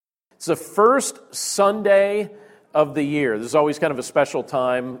It's the first Sunday of the year. This is always kind of a special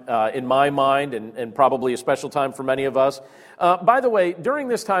time in my mind and probably a special time for many of us. By the way, during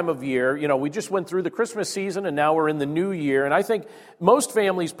this time of year, we just went through the Christmas season and now we're in the new year. And I think most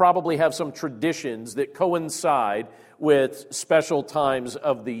families probably have some traditions that coincide with special times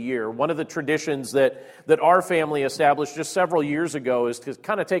of the year. One of the traditions that our family established just several years ago is to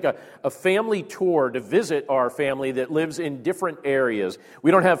kind of take a family tour to visit our family that lives in different areas. We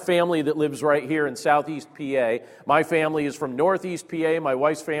don't have family that lives right here in Southeast PA. My family is from Northeast PA. My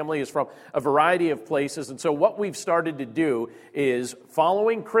wife's family is from a variety of places. And so what we've started to do is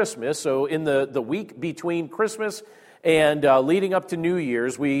following Christmas, so in the week between Christmas and leading up to New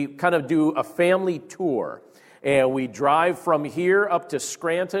Year's, we kind of do a family tour. And we drive from here up to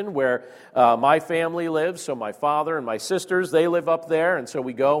Scranton, where my family lives. So my father and my sisters, they live up there. And so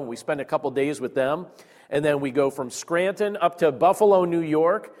we go and we spend a couple days with them. And then we go from Scranton up to Buffalo, New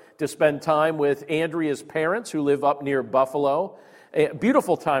York, to spend time with Andrea's parents, who live up near Buffalo. A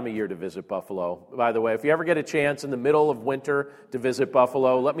beautiful time of year to visit Buffalo, by the way. If you ever get a chance in the middle of winter to visit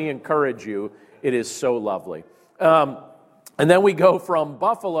Buffalo, let me encourage you. It is so lovely. And then we go from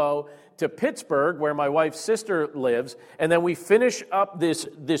Buffalo to Pittsburgh, where my wife's sister lives, and then we finish up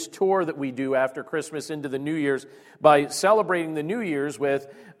this tour that we do after Christmas into the New Year's by celebrating the New Year's with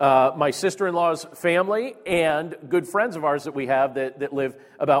my sister-in-law's family and good friends of ours that we have that live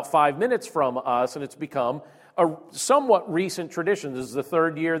about 5 minutes from us, and it's become a somewhat recent tradition. This is the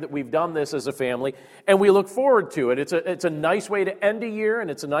third year that we've done this as a family, and we look forward to it. It's a nice way to end a year, and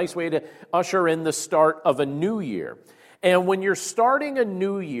it's a nice way to usher in the start of a new year. And when you're starting a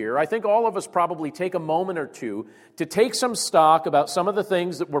new year, I think all of us probably take a moment or two to take some stock about some of the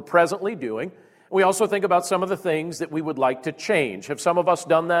things that we're presently doing. We also think about some of the things that we would like to change. Have some of us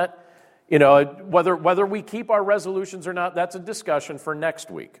done that? Whether we keep our resolutions or not, that's a discussion for next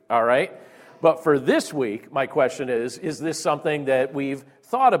week, all right? But for this week, my question is this something that we've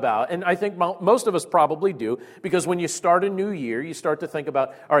thought about? And I think most of us probably do, because when you start a new year, you start to think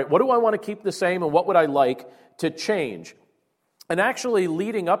about, all right, what do I want to keep the same and what would I like to change? And actually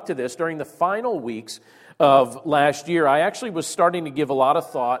leading up to this, during the final weeks of last year, I actually was starting to give a lot of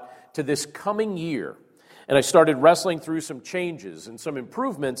thought to this coming year. And I started wrestling through some changes and some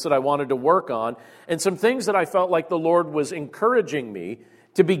improvements that I wanted to work on and some things that I felt like the Lord was encouraging me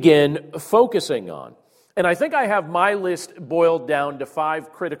to begin focusing on. And I think I have my list boiled down to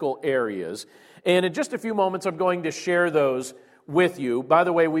 5 critical areas. And in just a few moments, I'm going to share those with you. By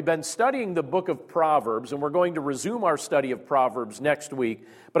the way, we've been studying the book of Proverbs, and we're going to resume our study of Proverbs next week.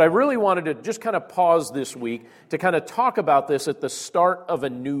 But I really wanted to just kind of pause this week to kind of talk about this at the start of a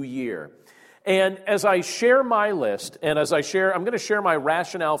new year. And as I share my list, and I'm going to share my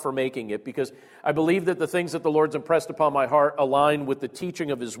rationale for making it, because I believe that the things that the Lord's impressed upon my heart align with the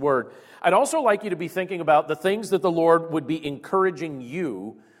teaching of His Word. I'd also like you to be thinking about the things that the Lord would be encouraging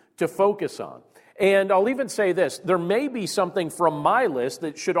you to focus on. And I'll even say this, there may be something from my list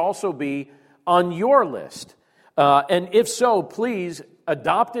that should also be on your list. And if so, please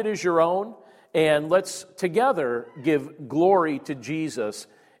adopt it as your own, and let's together give glory to Jesus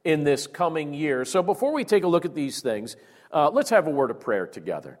in this coming year. So before we take a look at these things, let's have a word of prayer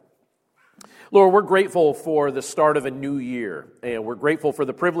together. Lord, we're grateful for the start of a new year, and we're grateful for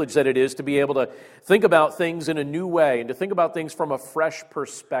the privilege that it is to be able to think about things in a new way and to think about things from a fresh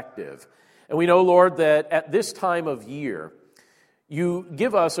perspective. And we know, Lord, that at this time of year, you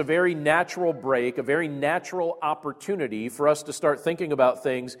give us a very natural break, a very natural opportunity for us to start thinking about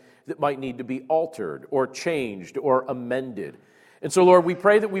things that might need to be altered or changed or amended. And so, Lord, we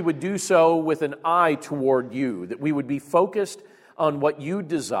pray that we would do so with an eye toward you, that we would be focused on what you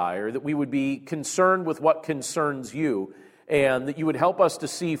desire, that we would be concerned with what concerns you, and that you would help us to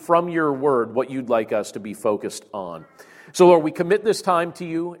see from your word what you'd like us to be focused on. So, Lord, we commit this time to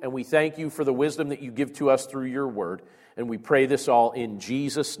you, and we thank you for the wisdom that you give to us through your word, and we pray this all in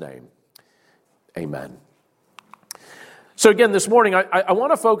Jesus' name. Amen. So again, this morning, I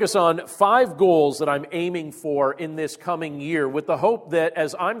want to focus on 5 goals that I'm aiming for in this coming year, with the hope that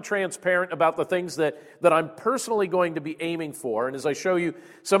as I'm transparent about the things that I'm personally going to be aiming for, and as I show you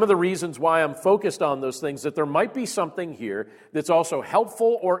some of the reasons why I'm focused on those things, that there might be something here that's also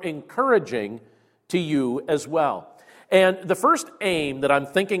helpful or encouraging to you as well. And the first aim that I'm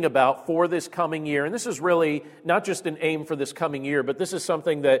thinking about for this coming year, and this is really not just an aim for this coming year, but this is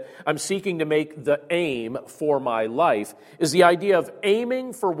something that I'm seeking to make the aim for my life, is the idea of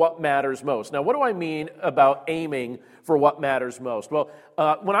aiming for what matters most. Now, what do I mean about aiming for what matters most? Well,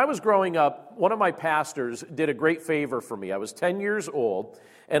 when I was growing up, one of my pastors did a great favor for me. I was 10 years old,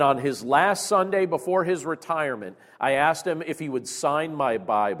 and on his last Sunday before his retirement, I asked him if he would sign my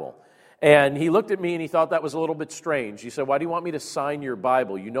Bible. And he looked at me and he thought that was a little bit strange. He said, "Why do you want me to sign your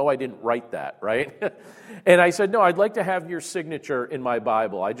Bible? You know I didn't write that, right?" And I said, "No, I'd like to have your signature in my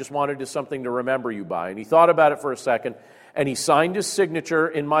Bible. I just wanted something to remember you by." And he thought about it for a second, and he signed his signature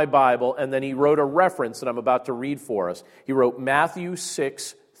in my Bible, and then he wrote a reference that I'm about to read for us. He wrote Matthew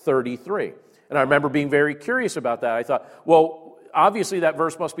 6:33. And I remember being very curious about that. I thought, well, obviously that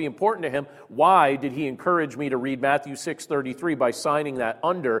verse must be important to him. Why did he encourage me to read Matthew 6:33 by signing that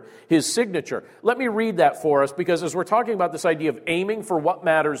under his signature? Let me read that for us, because as we're talking about this idea of aiming for what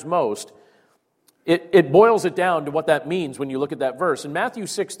matters most, it boils it down to what that means when you look at that verse. In Matthew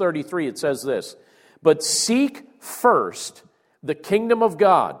 6:33, it says this, "But seek first the kingdom of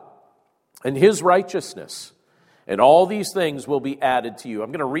God and his righteousness, and all these things will be added to you."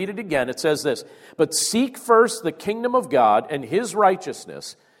 I'm going to read it again. It says this, "But seek first the kingdom of God and his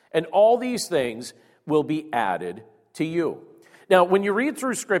righteousness, and all these things will be added to you." Now, when you read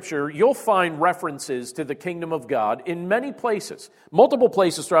through Scripture, you'll find references to the kingdom of God in many places. Multiple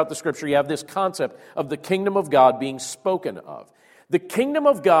places throughout the Scripture, you have this concept of the kingdom of God being spoken of. The kingdom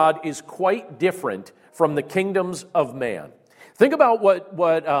of God is quite different from the kingdoms of man. Think about what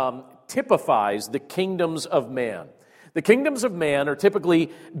typifies the kingdoms of man. The kingdoms of man are typically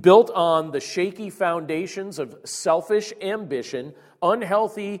built on the shaky foundations of selfish ambition,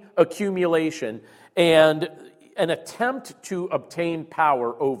 unhealthy accumulation, and an attempt to obtain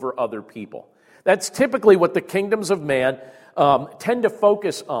power over other people. That's typically what the kingdoms of man tend to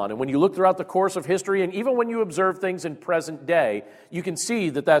focus on. And when you look throughout the course of history, and even when you observe things in present day, you can see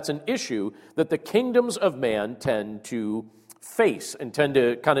that that's an issue that the kingdoms of man tend to face and tend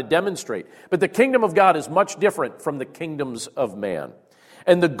to kind of demonstrate. But the kingdom of God is much different from the kingdoms of man.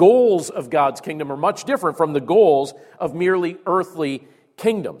 And the goals of God's kingdom are much different from the goals of merely earthly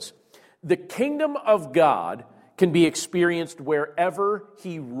kingdoms. The kingdom of God can be experienced wherever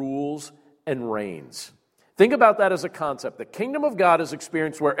he rules and reigns. Think about that as a concept. The kingdom of God is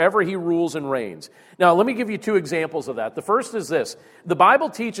experienced wherever he rules and reigns. Now, let me give you two examples of that. The first is this. The Bible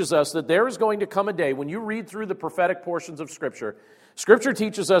teaches us that there is going to come a day, when you read through the prophetic portions of Scripture, Scripture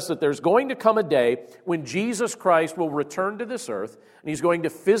teaches us that there's going to come a day when Jesus Christ will return to this earth, and he's going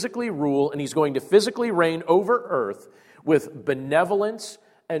to physically rule, and he's going to physically reign over earth with benevolence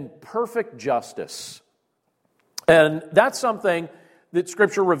and perfect justice. And that's something that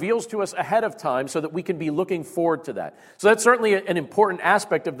Scripture reveals to us ahead of time so that we can be looking forward to that. So that's certainly an important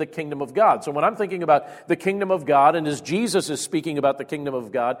aspect of the kingdom of God. So when I'm thinking about the kingdom of God, and as Jesus is speaking about the kingdom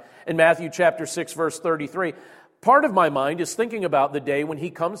of God in Matthew chapter 6, verse 33, part of my mind is thinking about the day when he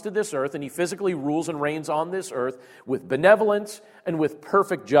comes to this earth and he physically rules and reigns on this earth with benevolence and with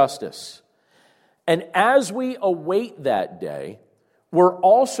perfect justice. And as we await that day, we're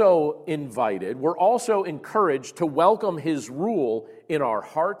also invited, we're also encouraged to welcome his rule in our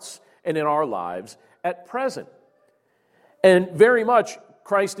hearts and in our lives at present. And very much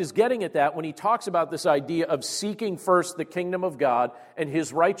Christ is getting at that when he talks about this idea of seeking first the kingdom of God and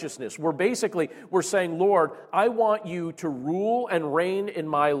his righteousness. We're saying, Lord, I want you to rule and reign in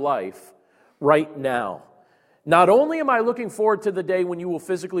my life right now. Not only am I looking forward to the day when you will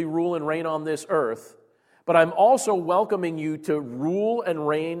physically rule and reign on this earth, but I'm also welcoming you to rule and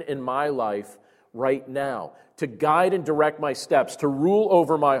reign in my life right now, to guide and direct my steps, to rule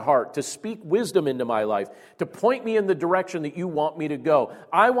over my heart, to speak wisdom into my life, to point me in the direction that you want me to go.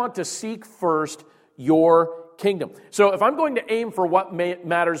 I want to seek first your kingdom. So if I'm going to aim for what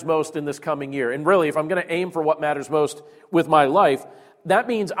matters most in this coming year, and really if I'm going to aim for what matters most with my life, that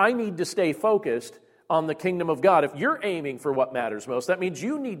means I need to stay focused on the kingdom of God. If you're aiming for what matters most, that means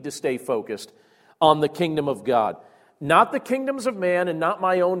you need to stay focused on the kingdom of God. Not the kingdoms of man and not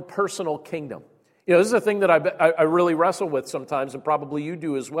my own personal kingdom. You know, this is a thing that I really wrestle with sometimes, and probably you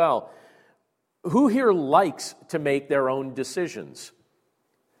do as well. Who here likes to make their own decisions?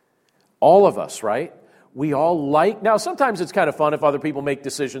 All of us, right? We all like... Now, sometimes it's kind of fun if other people make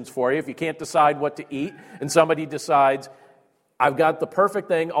decisions for you. If you can't decide what to eat, and somebody decides, I've got the perfect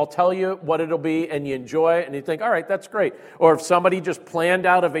thing, I'll tell you what it'll be, and you enjoy it, and you think, all right, that's great. Or if somebody just planned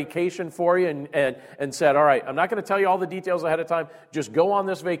out a vacation for you and said, all right, I'm not going to tell you all the details ahead of time, just go on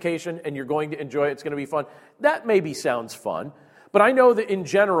this vacation, and you're going to enjoy it, it's going to be fun. That maybe sounds fun. But I know that in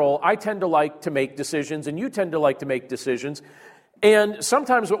general, I tend to like to make decisions, and you tend to like to make decisions. And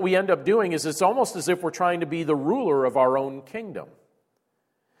sometimes what we end up doing is it's almost as if we're trying to be the ruler of our own kingdom.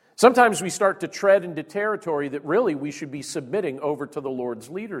 Sometimes we start to tread into territory that really we should be submitting over to the Lord's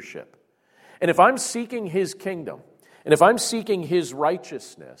leadership. And if I'm seeking His kingdom, and if I'm seeking His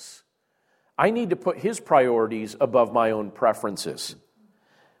righteousness, I need to put His priorities above my own preferences.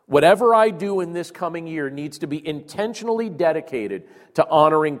 Whatever I do in this coming year needs to be intentionally dedicated to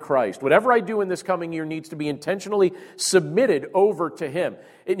honoring Christ. Whatever I do in this coming year needs to be intentionally submitted over to Him.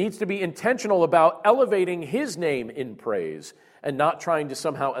 It needs to be intentional about elevating His name in praise and not trying to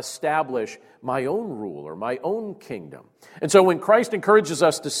somehow establish my own rule or my own kingdom. And so when Christ encourages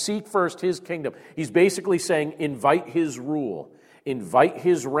us to seek first His kingdom, He's basically saying, invite His rule, invite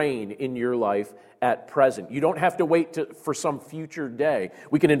His reign in your life at present. You don't have to wait for some future day.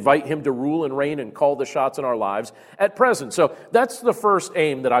 We can invite Him to rule and reign and call the shots in our lives at present. So that's the first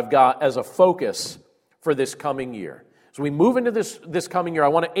aim that I've got as a focus for this coming year. So we move into this coming year. I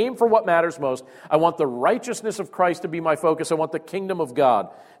want to aim for what matters most. I want the righteousness of Christ to be my focus. I want the kingdom of God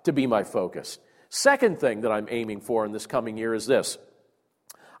to be my focus. Second thing that I'm aiming for in this coming year is this.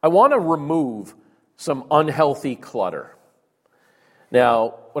 I want to remove some unhealthy clutter.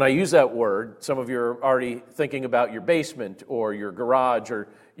 Now, when I use that word, some of you are already thinking about your basement or your garage or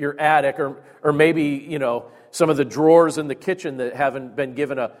your attic or maybe, some of the drawers in the kitchen that haven't been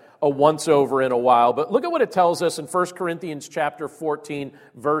given a once-over in a while. But look at what it tells us in 1 Corinthians chapter 14,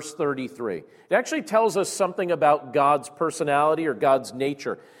 verse 33. It actually tells us something about God's personality or God's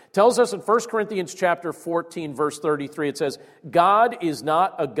nature. It tells us in 1 Corinthians chapter 14, verse 33, it says, God is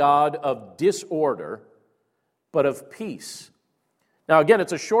not a God of disorder, but of peace. Now, again,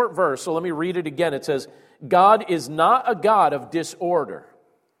 it's a short verse, so let me read it again. It says, God is not a God of disorder,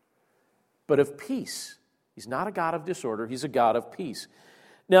 but of peace. He's not a God of disorder. He's a God of peace.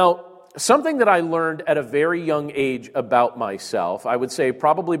 Now, something that I learned at a very young age about myself, I would say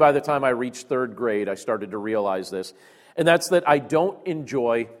probably by the time I reached third grade, I started to realize this, and that's that I don't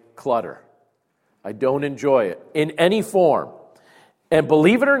enjoy clutter. I don't enjoy it in any form. And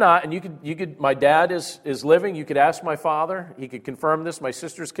believe it or not, and you could. My dad is living. You could ask my father. He could confirm this. My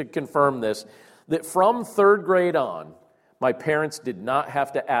sisters could confirm this. That from third grade on, my parents did not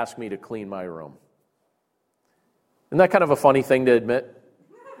have to ask me to clean my room. Isn't that kind of a funny thing to admit?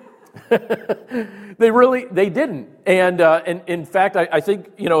 They didn't. And in fact, I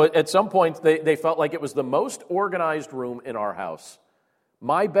think, at some point they felt like it was the most organized room in our house.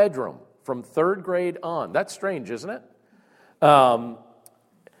 My bedroom from third grade on. That's strange, isn't it?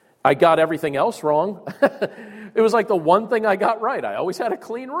 I got everything else wrong. It was like the one thing I got right. I always had a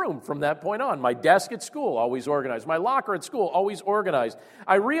clean room from that point on. My desk at school, always organized. My locker at school, always organized.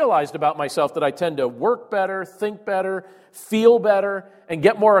 I realized about myself that I tend to work better, think better, feel better, and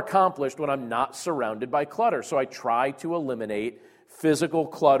get more accomplished when I'm not surrounded by clutter. So I try to eliminate physical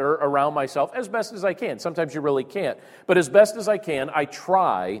clutter around myself as best as I can. Sometimes you really can't. But as best as I can, I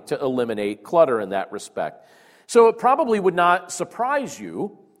try to eliminate clutter in that respect. So it probably would not surprise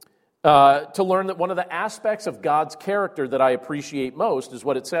you to learn that one of the aspects of God's character that I appreciate most is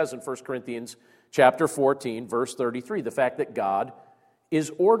what it says in 1 Corinthians chapter 14, verse 33, the fact that God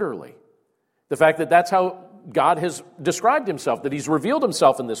is orderly. The fact that that's how God has described Himself, that He's revealed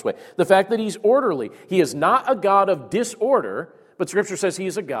Himself in this way. The fact that He's orderly. He is not a God of disorder, but Scripture says He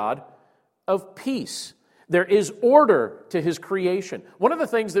is a God of peace. There is order to His creation. One of the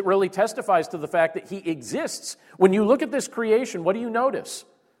things that really testifies to the fact that He exists, when you look at this creation, what do you notice?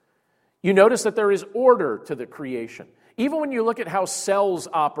 You notice that there is order to the creation. Even when you look at how cells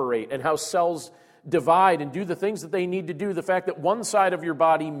operate and how cells divide and do the things that they need to do, the fact that one side of your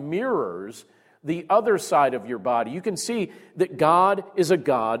body mirrors the other side of your body, you can see that God is a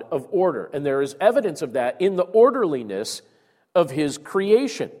God of order. And there is evidence of that in the orderliness of His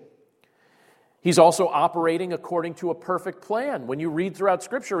creation. He's also operating according to a perfect plan. When you read throughout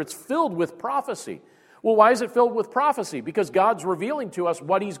Scripture, it's filled with prophecy. Well, why is it filled with prophecy? Because God's revealing to us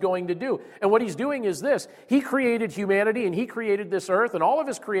what He's going to do. And what He's doing is this. He created humanity and He created this earth and all of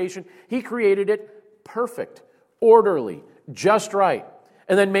His creation. He created it perfect, orderly, just right.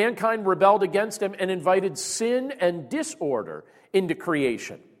 And then mankind rebelled against Him and invited sin and disorder into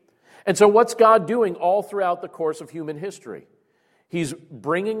creation. And so what's God doing all throughout the course of human history? He's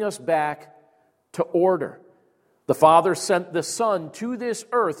bringing us back to order. The Father sent the Son to this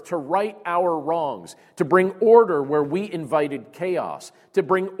earth to right our wrongs, to bring order where we invited chaos, to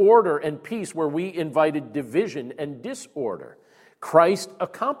bring order and peace where we invited division and disorder. Christ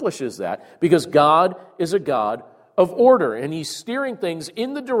accomplishes that because God is a God of order, and He's steering things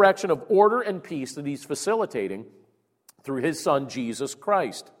in the direction of order and peace that He's facilitating through his Son, Jesus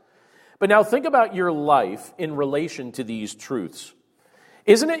Christ. But now think about your life in relation to these truths.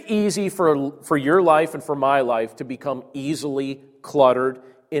 Isn't it easy for your life and for my life to become easily cluttered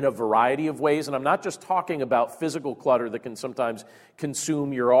in a variety of ways? And I'm not just talking about physical clutter that can sometimes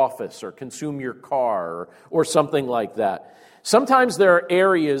consume your office or consume your car or something like that. Sometimes there are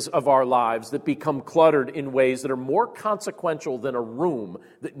areas of our lives that become cluttered in ways that are more consequential than a room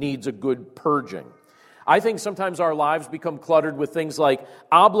that needs a good purging. I think sometimes our lives become cluttered with things like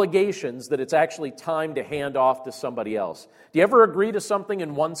obligations that it's actually time to hand off to somebody else. Do you ever agree to something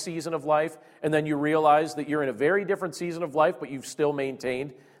in one season of life and then you realize that you're in a very different season of life, but you've still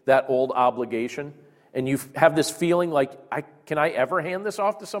maintained that old obligation? And you have this feeling like, can I ever hand this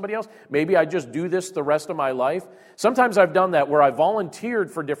off to somebody else? Maybe I just do this the rest of my life. Sometimes I've done that where I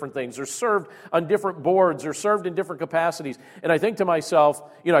volunteered for different things or served on different boards or served in different capacities. And I think to myself,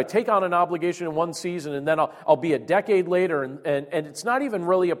 I take on an obligation in one season and then I'll be a decade later and it's not even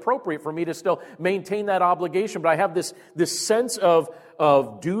really appropriate for me to still maintain that obligation. But I have this sense of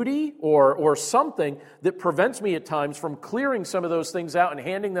duty or something that prevents me at times from clearing some of those things out and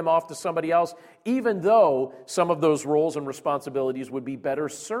handing them off to somebody else, even though some of those roles and responsibilities would be better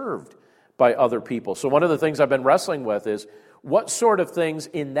served by other people. So one of the things I've been wrestling with is what sort of things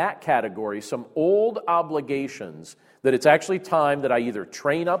in that category, some old obligations that it's actually time that I either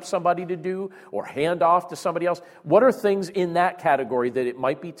train up somebody to do or hand off to somebody else. What are things in that category that it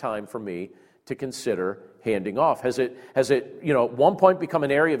might be time for me to consider handing off? Has it at one point become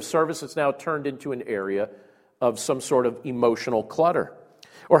an area of service that's now turned into an area of some sort of emotional clutter?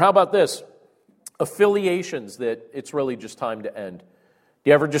 Or how about this? Affiliations that it's really just time to end. Do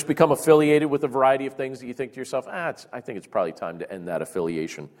you ever just become affiliated with a variety of things that you think to yourself, I think it's probably time to end that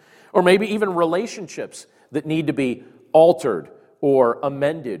affiliation? Or maybe even relationships that need to be altered or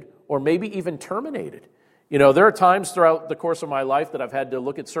amended or maybe even terminated. There are times throughout the course of my life that I've had to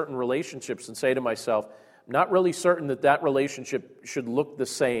look at certain relationships and say to myself, I'm not really certain that relationship should look the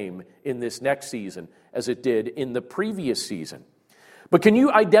same in this next season as it did in the previous season. But can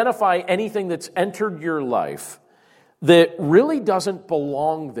you identify anything that's entered your life that really doesn't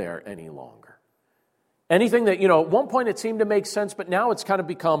belong there any longer? Anything that, at one point it seemed to make sense, but now it's kind of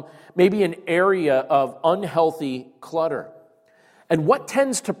become maybe an area of unhealthy clutter. And what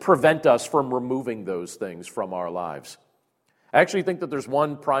tends to prevent us from removing those things from our lives? I actually think that there's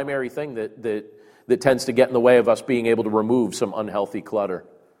one primary thing that tends to get in the way of us being able to remove some unhealthy clutter.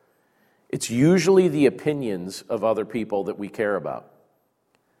 It's usually the opinions of other people that we care about.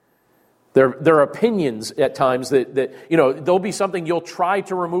 There are opinions at times that there'll be something you'll try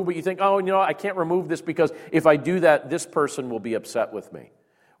to remove, but you think, I can't remove this because if I do that, this person will be upset with me,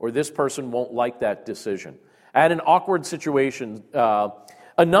 or this person won't like that decision. I had an awkward situation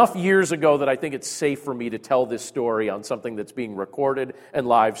enough years ago that I think it's safe for me to tell this story on something that's being recorded and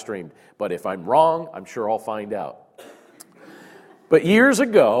live streamed. But if I'm wrong, I'm sure I'll find out. But years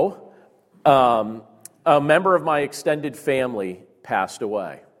ago, a member of my extended family passed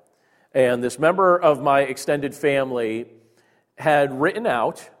away. And this member of my extended family had written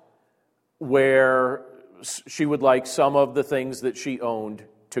out where she would like some of the things that she owned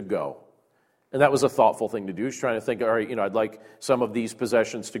to go. And that was a thoughtful thing to do. She's trying to think, all right, I'd like some of these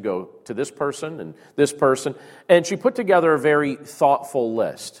possessions to go to this person and this person. And she put together a very thoughtful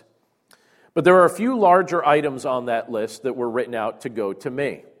list. But there are a few larger items on that list that were written out to go to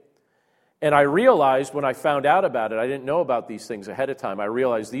me. And I realized when I found out about it, I didn't know about these things ahead of time. I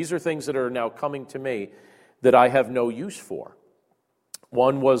realized these are things that are now coming to me that I have no use for.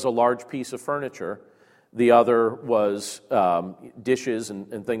 One was a large piece of furniture. The other was dishes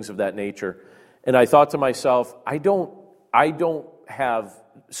and things of that nature. And I thought to myself, I don't have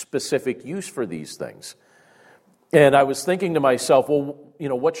specific use for these things. And I was thinking to myself, well,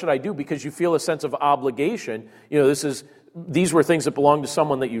 what should I do? Because you feel a sense of obligation. These were things that belonged to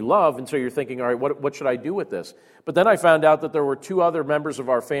someone that you love, and so you're thinking, all right, what should I do with this? But then I found out that there were two other members of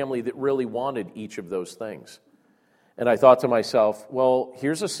our family that really wanted each of those things. And I thought to myself, well,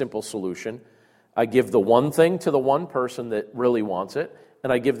 here's a simple solution. I give the one thing to the one person that really wants it,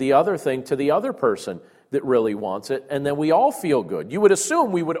 and I give the other thing to the other person that really wants it, and then we all feel good. You would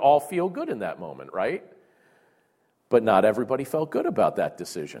assume we would all feel good in that moment, right? But not everybody felt good about that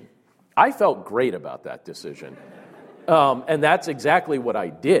decision. I felt great about that decision. And that's exactly what I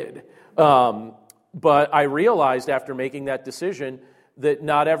did. But I realized after making that decision that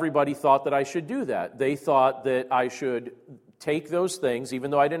not everybody thought that I should do that. They thought that I should take those things,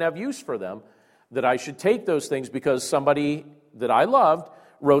 even though I didn't have use for them, that I should take those things because somebody that I loved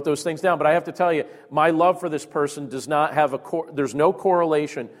wrote those things down. But I have to tell you, my love for this person does not have there's no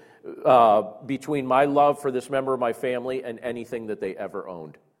correlation between my love for this member of my family and anything that they ever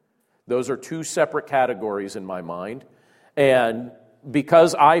owned. Those are two separate categories in my mind. And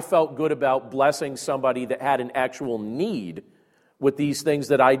because I felt good about blessing somebody that had an actual need with these things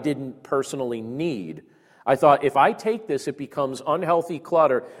that I didn't personally need, I thought, if I take this, it becomes unhealthy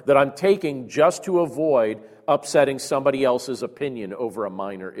clutter that I'm taking just to avoid upsetting somebody else's opinion over a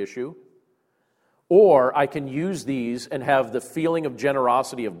minor issue. Or I can use these and have the feeling of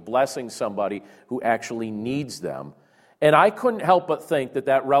generosity of blessing somebody who actually needs them. And I couldn't help but think that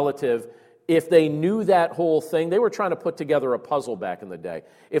that relative, if they knew that whole thing, they were trying to put together a puzzle back in the day.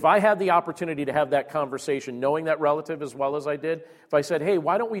 If I had the opportunity to have that conversation, knowing that relative as well as I did, if I said, hey,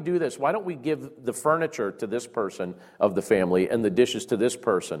 why don't we do this? Why don't we give the furniture to this person of the family and the dishes to this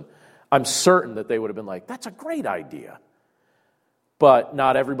person? I'm certain that they would have been like, that's a great idea. But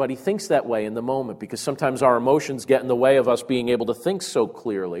not everybody thinks that way in the moment, because sometimes our emotions get in the way of us being able to think so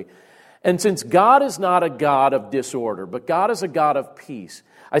clearly. And since God is not a God of disorder, but God is a God of peace,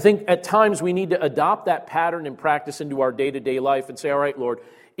 I think at times we need to adopt that pattern and practice into our day-to-day life and say, all right, Lord,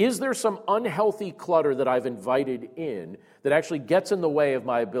 is there some unhealthy clutter that I've invited in that actually gets in the way of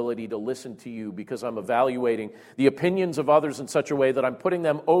my ability to listen to you, because I'm evaluating the opinions of others in such a way that I'm putting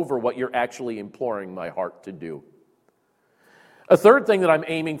them over what you're actually imploring my heart to do? A third thing that I'm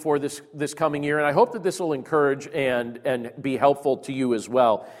aiming for this coming year, and I hope that this will encourage and be helpful to you as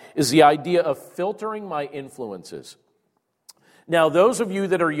well, is the idea of filtering my influences. Now, those of you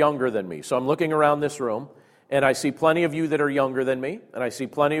that are younger than me, so I'm looking around this room, and I see plenty of you that are younger than me, and I see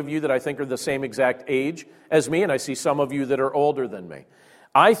plenty of you that I think are the same exact age as me, and I see some of you that are older than me.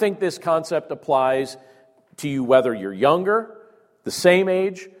 I think this concept applies to you whether you're younger, the same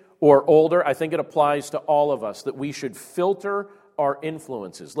age, or older. I think it applies to all of us, that we should filter our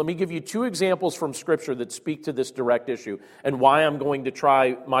influences. Let me give you two examples from Scripture that speak to this direct issue and why I'm going to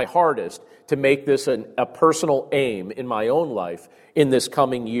try my hardest to make this a personal aim in my own life in this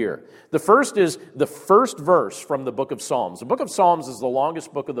coming year. The first is the first verse from the book of Psalms. The book of Psalms is the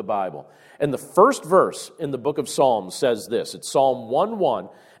longest book of the Bible. And the first verse in the book of Psalms says this. It's Psalm 1:1,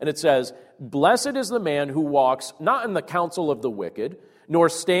 and it says, "Blessed is the man who walks not in the counsel of the wicked, nor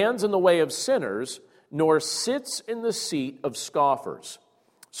stands in the way of sinners, nor sits in the seat of scoffers."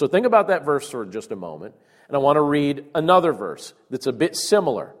 So think about that verse for just a moment. And I want to read another verse that's a bit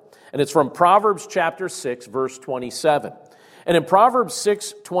similar. And it's from Proverbs chapter 6, verse 27. And in Proverbs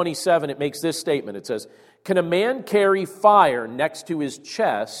 6:27, it makes this statement. It says, "Can a man carry fire next to his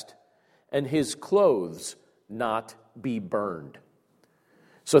chest and his clothes not be burned?"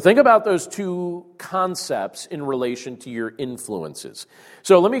 So think about those two concepts in relation to your influences.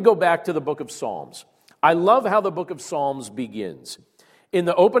 So let me go back to the book of Psalms. I love how the book of Psalms begins. In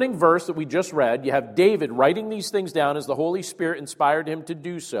the opening verse that we just read, you have David writing these things down as the Holy Spirit inspired him to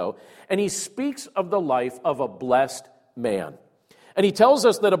do so, and he speaks of the life of a blessed man. And he tells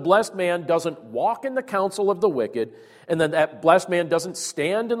us that a blessed man doesn't walk in the counsel of the wicked, and that blessed man doesn't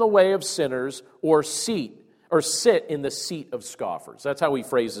stand in the way of sinners or sit in the seat of scoffers. That's how he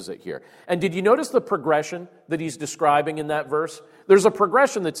phrases it here. And did you notice the progression that he's describing in that verse? There's a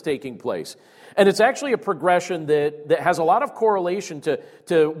progression that's taking place. And it's actually a progression that has a lot of correlation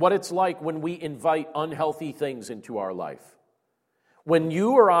to what it's like when we invite unhealthy things into our life. When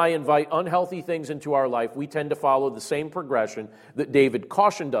you or I invite unhealthy things into our life, we tend to follow the same progression that David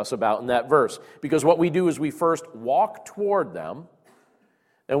cautioned us about in that verse. Because what we do is we first walk toward them,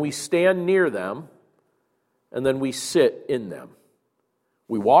 and we stand near them, and then we sit in them.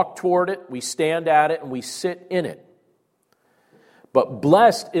 We walk toward it, we stand at it, and we sit in it. But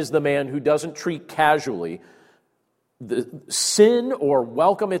blessed is the man who doesn't treat casually the sin or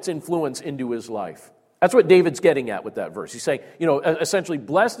welcome its influence into his life. That's what David's getting at with that verse. He's saying, essentially,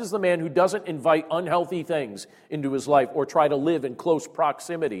 blessed is the man who doesn't invite unhealthy things into his life or try to live in close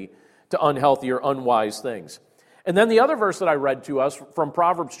proximity to unhealthy or unwise things. And then the other verse that I read to us from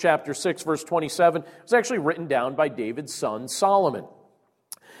Proverbs chapter 6, verse 27, was actually written down by David's son, Solomon.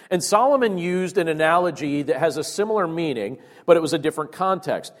 And Solomon used an analogy that has a similar meaning, but it was a different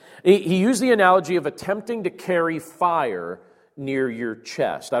context. He used the analogy of attempting to carry fire near your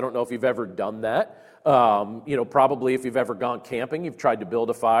chest. I don't know if you've ever done that. Probably if you've ever gone camping, you've tried to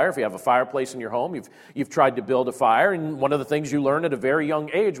build a fire. If you have a fireplace in your home, you've tried to build a fire. And one of the things you learn at a very young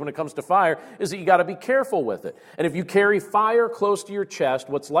age when it comes to fire is that you got to be careful with it. And if you carry fire close to your chest,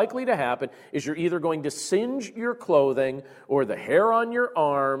 what's likely to happen is you're either going to singe your clothing or the hair on your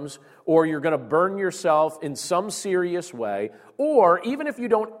arms, or you're going to burn yourself in some serious way. Or even if you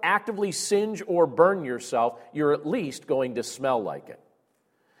don't actively singe or burn yourself, you're at least going to smell like it.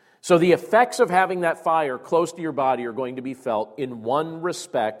 So the effects of having that fire close to your body are going to be felt in one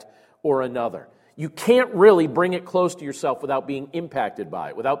respect or another. You can't really bring it close to yourself without being impacted by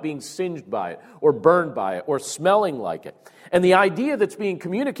it, without being singed by it, or burned by it, or smelling like it. And the idea that's being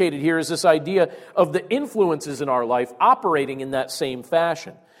communicated here is this idea of the influences in our life operating in that same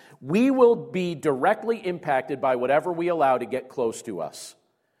fashion. We will be directly impacted by whatever we allow to get close to us.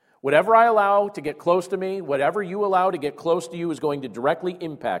 Whatever I allow to get close to me, whatever you allow to get close to you is going to directly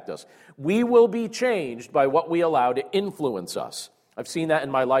impact us. We will be changed by what we allow to influence us. I've seen that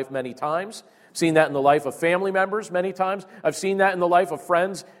in my life many times. I've seen that in the life of family members many times. I've seen that in the life of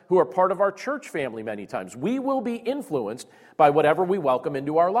friends who are part of our church family many times. We will be influenced by whatever we welcome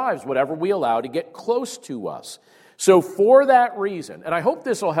into our lives, whatever we allow to get close to us. So for that reason, and I hope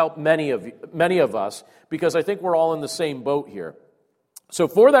this will help many of us, because I think we're all in the same boat here. So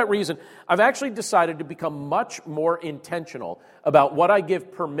for that reason, I've actually decided to become much more intentional about what I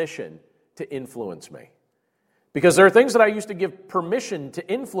give permission to influence me. Because there are things that I used to give permission to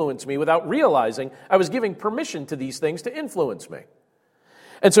influence me without realizing I was giving permission to these things to influence me.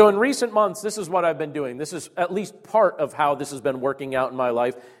 And so in recent months, this is what I've been doing. This is at least part of how this has been working out in my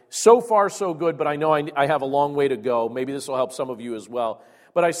life. So far, so good, but I know I have a long way to go. Maybe this will help some of you as well.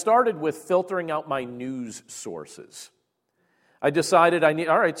 But I started with filtering out my news sources. I decided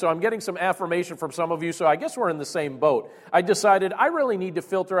all right, so I'm getting some affirmation from some of you, so I guess we're in the same boat. I decided I really need to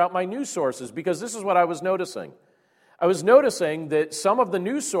filter out my news sources because this is what I was noticing. I was noticing that some of the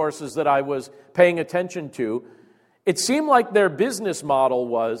news sources that I was paying attention to, it seemed like their business model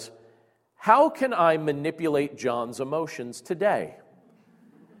was, how can I manipulate John's emotions today?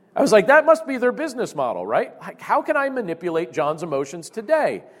 I was like, that must be their business model, right? How can I manipulate John's emotions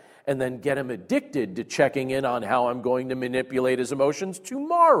today? And then get him addicted to checking in on how I'm going to manipulate his emotions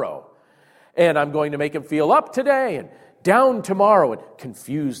tomorrow. And I'm going to make him feel up today and down tomorrow and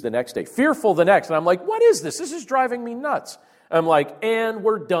confused the next day, fearful the next. And I'm like, what is this? This is driving me nuts. I'm like, and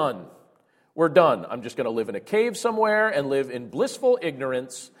we're done. We're done. I'm just going to live in a cave somewhere and live in blissful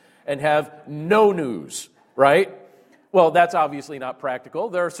ignorance and have no news, right? Well, that's obviously not practical.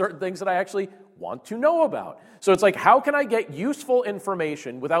 There are certain things that I actually want to know about. So it's like, how can I get useful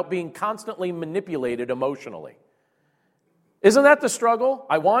information without being constantly manipulated emotionally? Isn't that the struggle?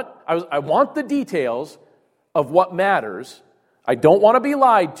 I want the details of what matters. I don't want to be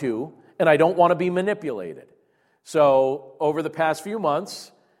lied to, and I don't want to be manipulated. So over the past few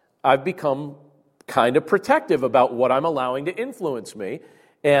months, I've become kind of protective about what I'm allowing to influence me,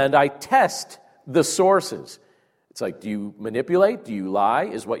 and I test the sources. It's like, do you manipulate? Do you lie?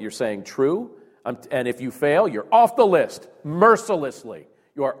 Is what you're saying true? And if you fail, you're off the list, mercilessly.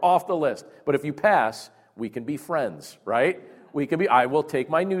 You are off the list. But if you pass, we can be friends, right? I will take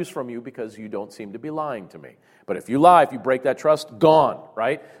my news from you because you don't seem to be lying to me. But if you lie, if you break that trust, gone,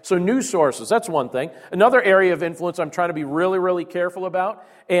 right? So news sources, that's one thing. Another area of influence I'm trying to be really, really careful about,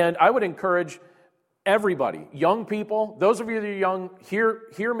 and I would encourage everybody, young people, those of you that are young,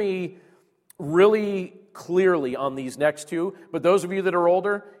 hear me really clearly on these next two, but those of you that are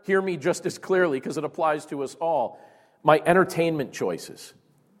older, hear me just as clearly because it applies to us all. My entertainment choices.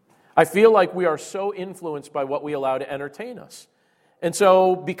 I feel like we are so influenced by what we allow to entertain us. And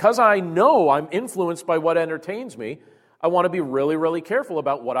so because I know I'm influenced by what entertains me, I want to be really, really careful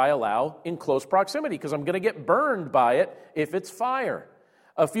about what I allow in close proximity because I'm going to get burned by it if it's fire.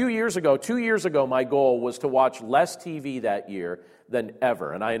 2 years ago, my goal was to watch less TV that year than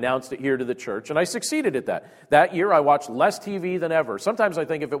ever. And I announced it here to the church, and I succeeded at that. That year, I watched less TV than ever. Sometimes I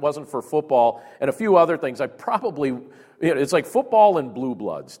think if it wasn't for football and a few other things, I probably, it's like football and Blue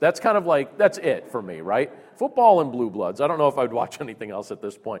Bloods. That's kind of like, that's it for me, right? Football and Blue Bloods. I don't know if I'd watch anything else at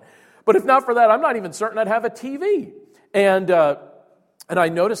this point. But if not for that, I'm not even certain I'd have a TV. And I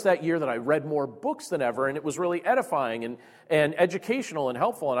noticed that year that I read more books than ever, and it was really edifying and educational and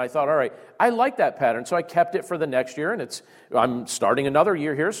helpful. And I thought, all right, I like that pattern, so I kept it for the next year. And I'm starting another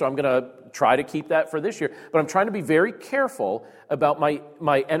year here, so I'm going to try to keep that for this year. But I'm trying to be very careful about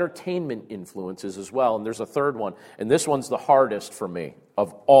my entertainment influences as well. And there's a third one, and this one's the hardest for me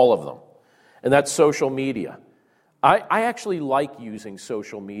of all of them, and that's social media. I actually like using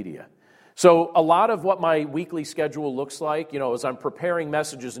social media. So a lot of what my weekly schedule looks like, as I'm preparing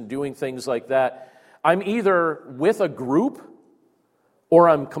messages and doing things like that, I'm either with a group or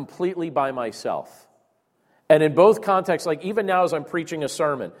I'm completely by myself. And in both contexts, like even now as I'm preaching a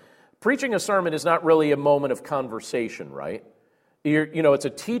sermon is not really a moment of conversation, right? It's a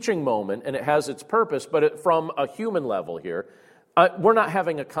teaching moment and it has its purpose, but from a human level here, we're not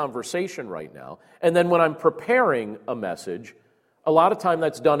having a conversation right now. And then when I'm preparing a message, A lot of time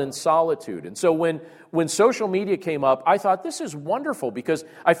that's done in solitude. And so when social media came up, I thought this is wonderful because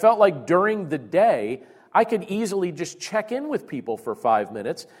I felt like during the day, I could easily just check in with people for 5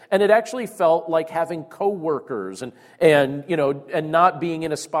 minutes, and it actually felt like having coworkers and not being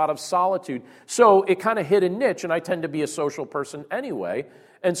in a spot of solitude. So it kind of hit a niche, and I tend to be a social person anyway,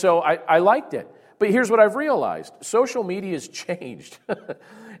 and so I liked it. But here's what I've realized. Social media has changed.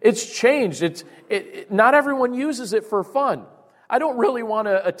 It's changed. Not everyone uses it for fun. I don't really want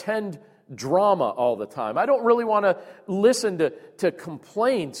to attend drama all the time. I don't really want to listen to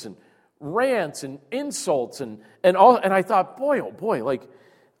complaints and rants and insults and all. And I thought, boy, oh boy, like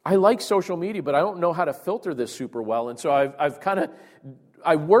I like social media, but I don't know how to filter this super well. And so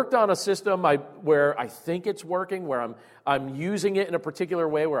I worked on a system where I think it's working, where I'm using it in a particular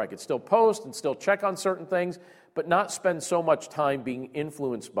way where I could still post and still check on certain things, but not spend so much time being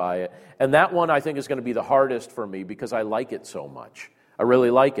influenced by it. And that one I think is going to be the hardest for me because I like it so much. I really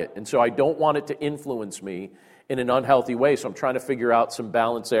like it. And so I don't want it to influence me in an unhealthy way. So I'm trying to figure out some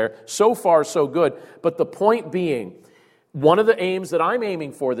balance there. So far, so good. But the point being, one of the aims that I'm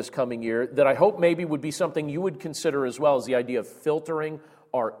aiming for this coming year that I hope maybe would be something you would consider as well is the idea of filtering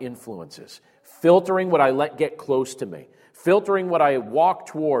our influences. Filtering what I let get close to me. Filtering what I walk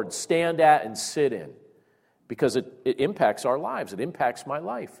towards, stand at, and sit in. Because it impacts our lives. It impacts my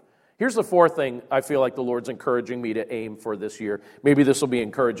life. Here's the fourth thing I feel like the Lord's encouraging me to aim for this year. Maybe this will be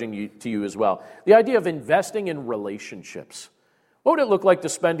encouraging to you as well. The idea of investing in relationships. What would it look like to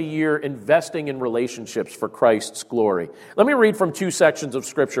spend a year investing in relationships for Christ's glory? Let me read from two sections of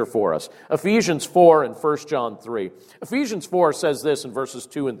Scripture for us. Ephesians 4 and 1 John 3. Ephesians 4 says this in verses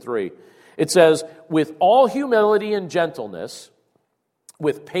 2 and 3. It says, with all humility and gentleness,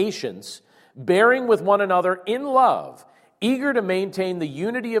 with patience, bearing with one another in love, eager to maintain the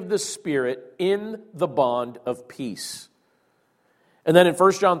unity of the Spirit in the bond of peace. And then in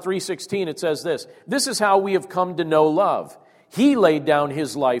 1 John 3:16 it says this, this is how we have come to know love. He laid down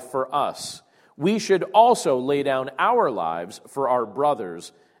his life for us. We should also lay down our lives for our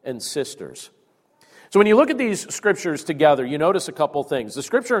brothers and sisters. So when you look at these scriptures together, you notice a couple things. The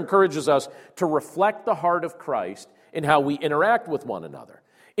scripture encourages us to reflect the heart of Christ in how we interact with one another.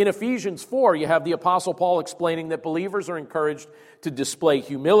 In Ephesians 4, you have the Apostle Paul explaining that believers are encouraged to display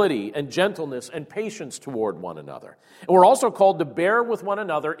humility and gentleness and patience toward one another. And we're also called to bear with one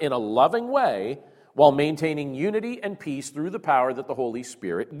another in a loving way while maintaining unity and peace through the power that the Holy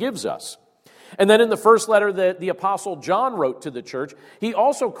Spirit gives us. And then in the first letter that the Apostle John wrote to the church, he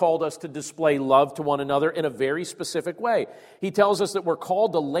also called us to display love to one another in a very specific way. He tells us that we're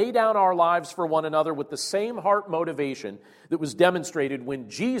called to lay down our lives for one another with the same heart motivation that was demonstrated when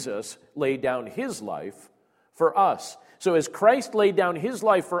Jesus laid down his life for us. So as Christ laid down his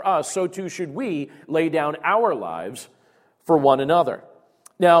life for us, so too should we lay down our lives for one another.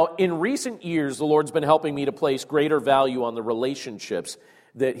 Now, in recent years, the Lord's been helping me to place greater value on the relationships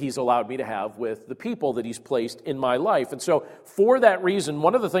that he's allowed me to have with the people that he's placed in my life. And so for that reason,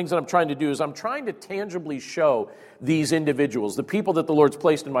 one of the things that I'm trying to do is I'm trying to tangibly show these individuals, the people that the Lord's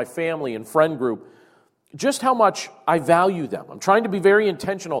placed in my family and friend group, just how much I value them. I'm trying to be very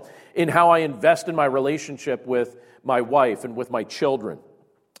intentional in how I invest in my relationship with my wife and with my children.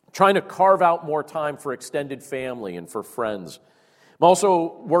 I'm trying to carve out more time for extended family and for friends. I'm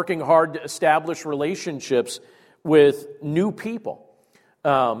also working hard to establish relationships with new people.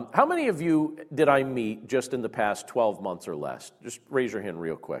 How many of you did I meet just in the past 12 months or less? Just raise your hand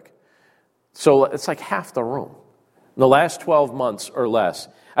real quick. So it's like half the room. In the last 12 months or less.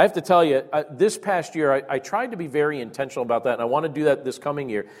 I have to tell you, this past year, I tried to be very intentional about that, and I want to do that this coming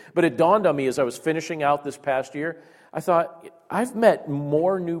year. But it dawned on me as I was finishing out this past year, I thought, I've met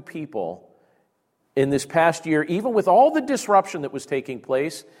more new people in this past year, even with all the disruption that was taking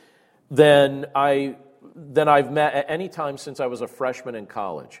place, than I've met at any time since I was a freshman in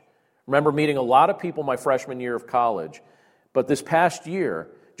college. Remember meeting a lot of people my freshman year of college, but this past year,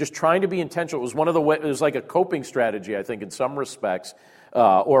 just trying to be intentional. It was like a coping strategy, I think, in some respects,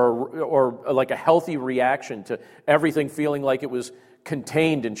 or like a healthy reaction to everything feeling like it was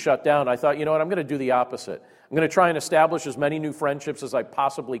contained and shut down. I thought, you know what, I'm going to do the opposite. I'm going to try and establish as many new friendships as I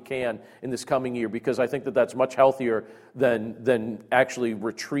possibly can in this coming year because I think that that's much healthier than actually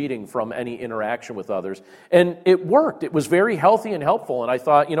retreating from any interaction with others. And it worked. It was very healthy and helpful. And I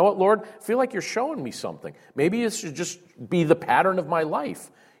thought, you know what, Lord, I feel like you're showing me something. Maybe it should just be the pattern of my life,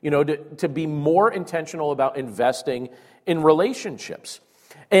 to be more intentional about investing in relationships.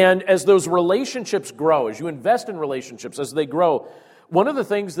 And as those relationships grow, as you invest in relationships, as they grow, one of the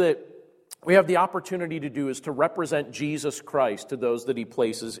things that we have the opportunity to do is to represent Jesus Christ to those that he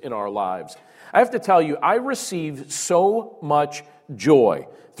places in our lives. I have to tell you, I received so much joy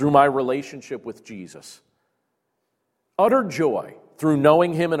through my relationship with Jesus. Utter joy through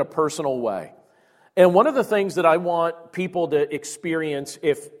knowing him in a personal way. And one of the things that I want people to experience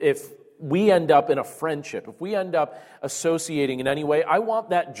if we end up in a friendship, if we end up associating in any way, I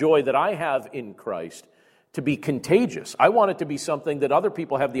want that joy that I have in Christ to be contagious. I want it to be something that other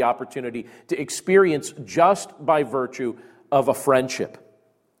people have the opportunity to experience just by virtue of a friendship.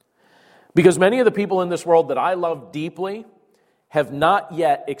 Because many of the people in this world that I love deeply have not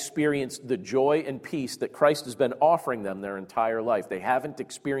yet experienced the joy and peace that Christ has been offering them their entire life. They haven't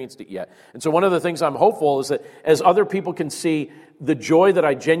experienced it yet. And so one of the things I'm hopeful is that as other people can see the joy that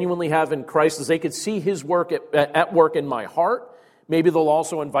I genuinely have in Christ, as they could see his work at work in my heart, maybe they'll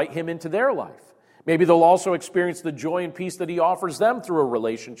also invite him into their life. Maybe they'll also experience the joy and peace that he offers them through a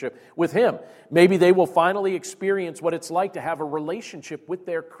relationship with him. Maybe they will finally experience what it's like to have a relationship with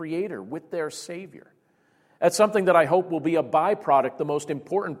their Creator, with their Savior. That's something that I hope will be a byproduct, the most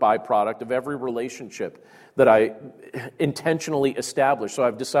important byproduct of every relationship that I intentionally establish. So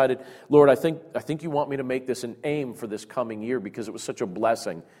I've decided, Lord, I think you want me to make this an aim for this coming year because it was such a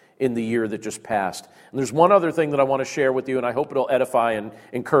blessing in the year that just passed. And there's one other thing that I want to share with you, and I hope it'll edify and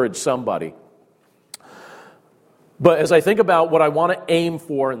encourage somebody. But as I think about what I want to aim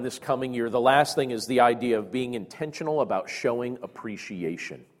for in this coming year, the last thing is the idea of being intentional about showing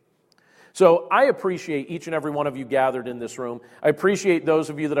appreciation. So I appreciate each and every one of you gathered in this room. I appreciate those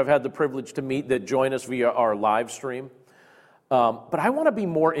of you that I've had the privilege to meet that join us via our live stream. But I want to be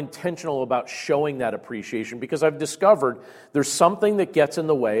more intentional about showing that appreciation because I've discovered there's something that gets in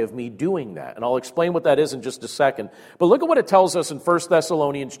the way of me doing that. And I'll explain what that is in just a second. But look at what it tells us in 1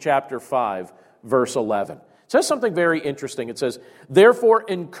 Thessalonians chapter 5, verse 11. It says something very interesting. It says, "Therefore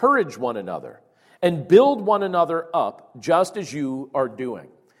encourage one another and build one another up just as you are doing."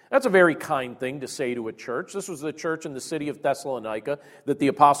 That's a very kind thing to say to a church. This was the church in the city of Thessalonica that the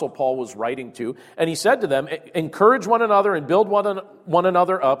Apostle Paul was writing to. And he said to them, encourage one another and build one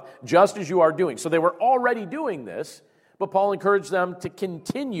another up just as you are doing. So they were already doing this, but Paul encouraged them to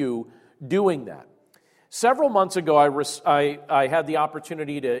continue doing that. Several months ago, I had the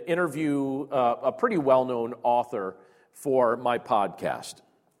opportunity to interview a pretty well-known author for my podcast.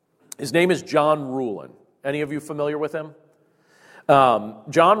 His name is John Ruhlin. Any of you familiar with him? John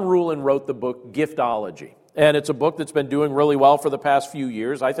Ruhlin wrote the book Giftology, and it's a book that's been doing really well for the past few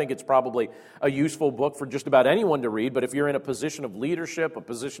years. I think it's probably a useful book for just about anyone to read, but if you're in a position of leadership, a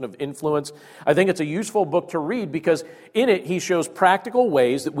position of influence, I think it's a useful book to read because in it he shows practical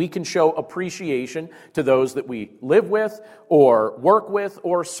ways that we can show appreciation to those that we live with or work with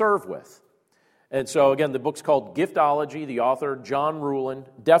or serve with. And so again, the book's called Giftology, the author John Ruhlin,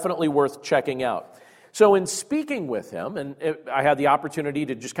 definitely worth checking out. So in speaking with him, and I had the opportunity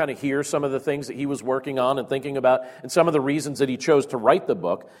to just kind of hear some of the things that he was working on and thinking about and some of the reasons that he chose to write the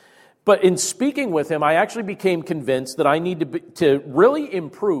book. But in speaking with him, I actually became convinced that I need to really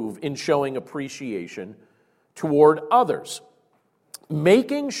improve in showing appreciation toward others.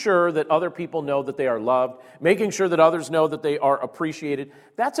 Making sure that other people know that they are loved, making sure that others know that they are appreciated,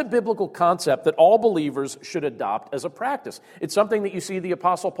 that's a biblical concept that all believers should adopt as a practice. It's something that you see the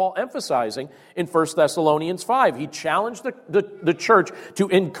Apostle Paul emphasizing in 1 Thessalonians 5. He challenged the church to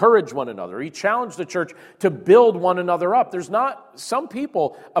encourage one another. He challenged the church to build one another up. Some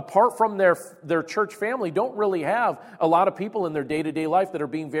people, apart from their church family, don't really have a lot of people in their day-to-day life that are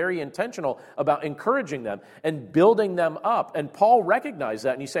being very intentional about encouraging them and building them up. And Paul recognized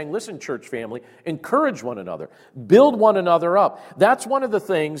that, and he's saying, listen, church family, encourage one another, build one another up. That's one of the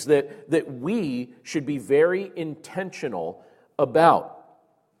things that we should be very intentional about.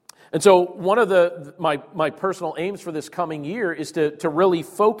 And so one of my personal aims for this coming year is to really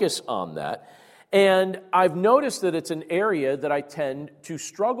focus on that. And I've noticed that it's an area that I tend to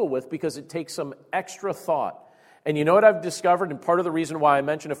struggle with because it takes some extra thought. And you know what I've discovered, and part of the reason why I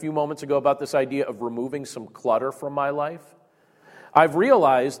mentioned a few moments ago about this idea of removing some clutter from my life? I've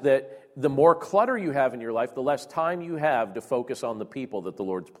realized that the more clutter you have in your life, the less time you have to focus on the people that the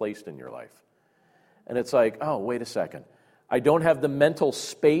Lord's placed in your life. And it's like, oh, wait a second. I don't have the mental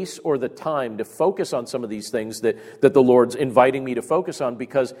space or the time to focus on some of these things that the Lord's inviting me to focus on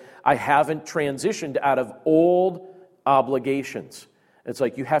because I haven't transitioned out of old obligations. It's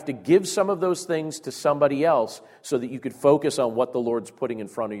like you have to give some of those things to somebody else so that you could focus on what the Lord's putting in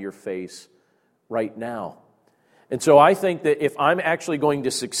front of your face right now. And so I think that if I'm actually going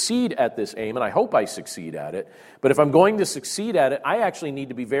to succeed at this aim, and I hope I succeed at it, but if I'm going to succeed at it, I actually need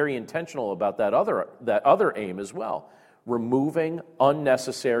to be very intentional about that other aim as well. removing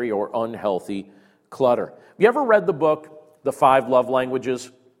unnecessary or unhealthy clutter. Have you ever read the book, The 5 Love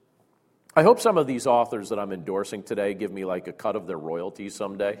Languages? I hope some of these authors that I'm endorsing today give me like a cut of their royalties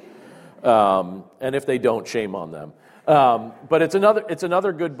someday. And if they don't, shame on them. But it's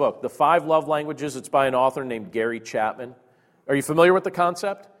another good book, The 5 Love Languages. It's by an author named Gary Chapman. Are you familiar with the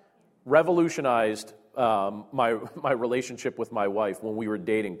concept? Revolutionized my relationship with my wife when we were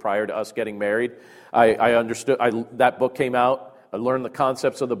dating prior to us getting married. I understood. That book came out. I learned the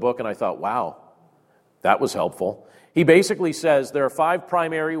concepts of the book, and I thought, wow, that was helpful. He basically says there are 5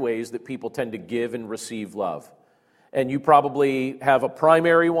 primary ways that people tend to give and receive love. And you probably have a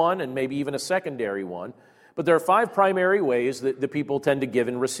primary one and maybe even a secondary one. But there are 5 primary ways that the people tend to give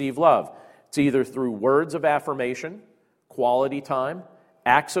and receive love. It's either through words of affirmation, quality time,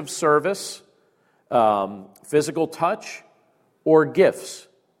 acts of service, physical touch, or gifts.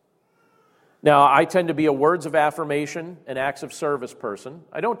 Now, I tend to be a words of affirmation and acts of service person.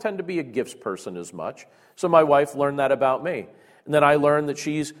 I don't tend to be a gifts person as much. So my wife learned that about me. And then I learned that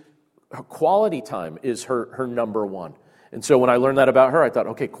her quality time is her number one. And so when I learned that about her, I thought,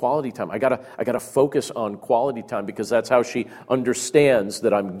 okay, quality time. I gotta focus on quality time because that's how she understands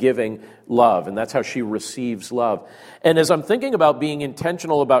that I'm giving love, and that's how she receives love. And as I'm thinking about being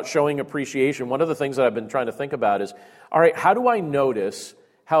intentional about showing appreciation, one of the things that I've been trying to think about is, all right, how do I notice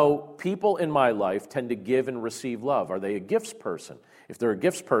how people in my life tend to give and receive love? Are they a gifts person? If they're a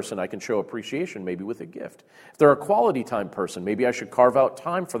gifts person, I can show appreciation maybe with a gift. If they're a quality time person, maybe I should carve out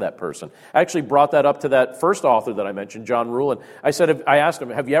time for that person. I actually brought that up to that first author that I mentioned, John Ruhlin. I asked him,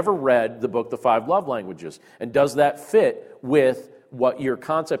 have you ever read the book, The 5 Love Languages? And does that fit with what your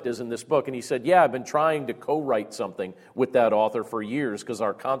concept is in this book? And he said, yeah, I've been trying to co-write something with that author for years because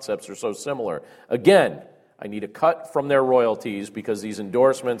our concepts are so similar. Again, I need a cut from their royalties because these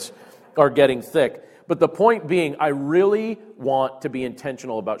endorsements are getting thick. But the point being, I really want to be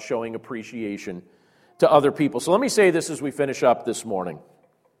intentional about showing appreciation to other people. So let me say this as we finish up this morning.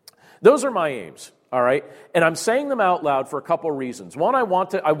 Those are my aims, all right? And I'm saying them out loud for a couple reasons. One, I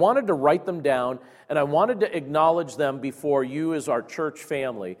wanted to write them down, and I wanted to acknowledge them before you as our church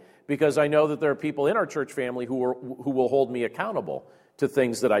family, because I know that there are people in our church family who will hold me accountable to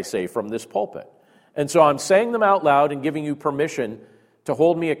things that I say from this pulpit. And so I'm saying them out loud and giving you permission to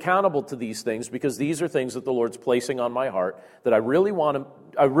hold me accountable to these things, because these are things that the Lord's placing on my heart that I really want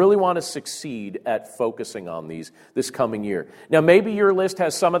to succeed at focusing on this coming year. Now, maybe your list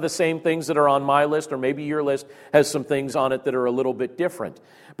has some of the same things that are on my list, or maybe your list has some things on it that are a little bit different.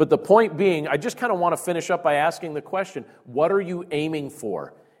 But the point being, I just kind of want to finish up by asking the question, what are you aiming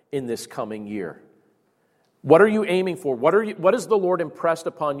for in this coming year? What are you aiming for? What has the Lord impressed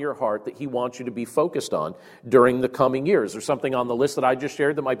upon your heart that He wants you to be focused on during the coming years? Is there something on the list that I just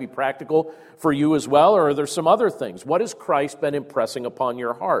shared that might be practical for you as well, or are there some other things? What has Christ been impressing upon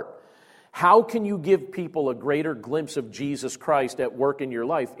your heart? How can you give people a greater glimpse of Jesus Christ at work in your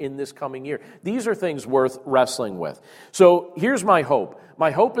life in this coming year? These are things worth wrestling with. So here's my hope.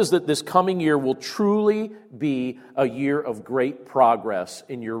 My hope is that this coming year will truly be a year of great progress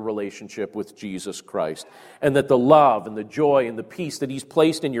in your relationship with Jesus Christ, and that the love and the joy and the peace that He's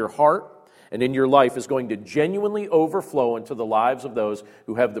placed in your heart and in your life is going to genuinely overflow into the lives of those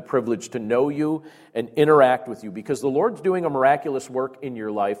who have the privilege to know you and interact with you, because the Lord's doing a miraculous work in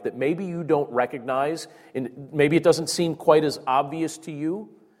your life that maybe you don't recognize, and maybe it doesn't seem quite as obvious to you.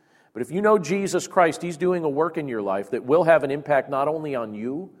 But if you know Jesus Christ, He's doing a work in your life that will have an impact not only on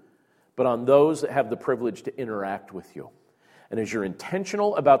you, but on those that have the privilege to interact with you. And as you're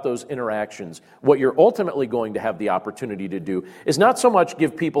intentional about those interactions, what you're ultimately going to have the opportunity to do is not so much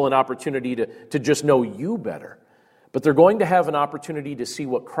give people an opportunity to just know you better, but they're going to have an opportunity to see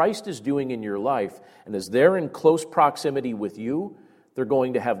what Christ is doing in your life. And as they're in close proximity with you, they're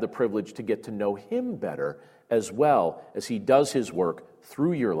going to have the privilege to get to know Him better as well as He does His work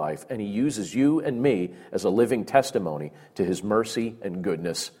through your life, and He uses you and me as a living testimony to His mercy and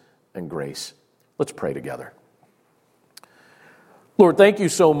goodness and grace. Let's pray together. Lord, thank you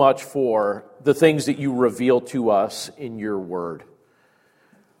so much for the things that you reveal to us in your word.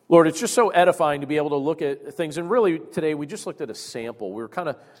 Lord, it's just so edifying to be able to look at things. And really, today, we just looked at a sample. We were kind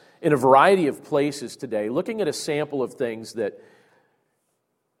of in a variety of places today, looking at a sample of things that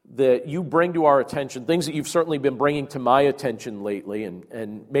you bring to our attention, things that you've certainly been bringing to my attention lately.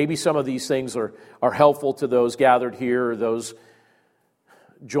 And maybe some of these things are helpful to those gathered here, or those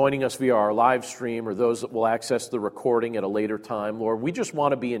joining us via our live stream, or those that will access the recording at a later time. Lord, we just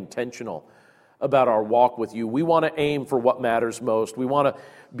want to be intentional about our walk with you. We want to aim for what matters most. We want to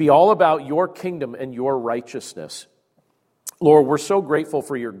be all about your kingdom and your righteousness. Lord, we're so grateful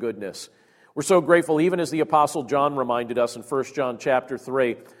for your goodness. We're so grateful, even as the Apostle John reminded us in 1 John chapter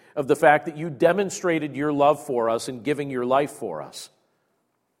 3, of the fact that you demonstrated your love for us in giving your life for us.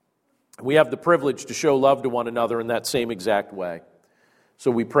 We have the privilege to show love to one another in that same exact way. So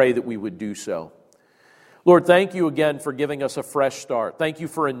we pray that we would do so. Lord, thank you again for giving us a fresh start. Thank you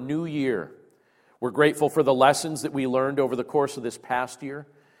for a new year. We're grateful for the lessons that we learned over the course of this past year,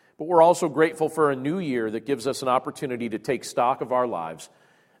 but we're also grateful for a new year that gives us an opportunity to take stock of our lives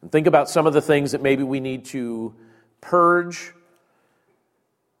and think about some of the things that maybe we need to purge,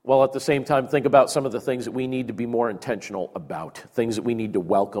 while at the same time think about some of the things that we need to be more intentional about, things that we need to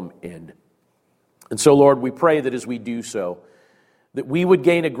welcome in. And so, Lord, we pray that as we do so, that we would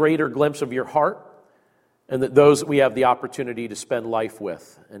gain a greater glimpse of your heart, and that those that we have the opportunity to spend life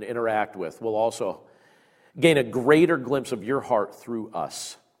with and interact with will also gain a greater glimpse of your heart through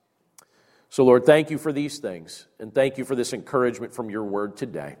us. So, Lord, thank you for these things, and thank you for this encouragement from your word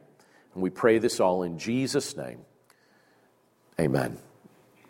today. And we pray this all in Jesus' name. Amen.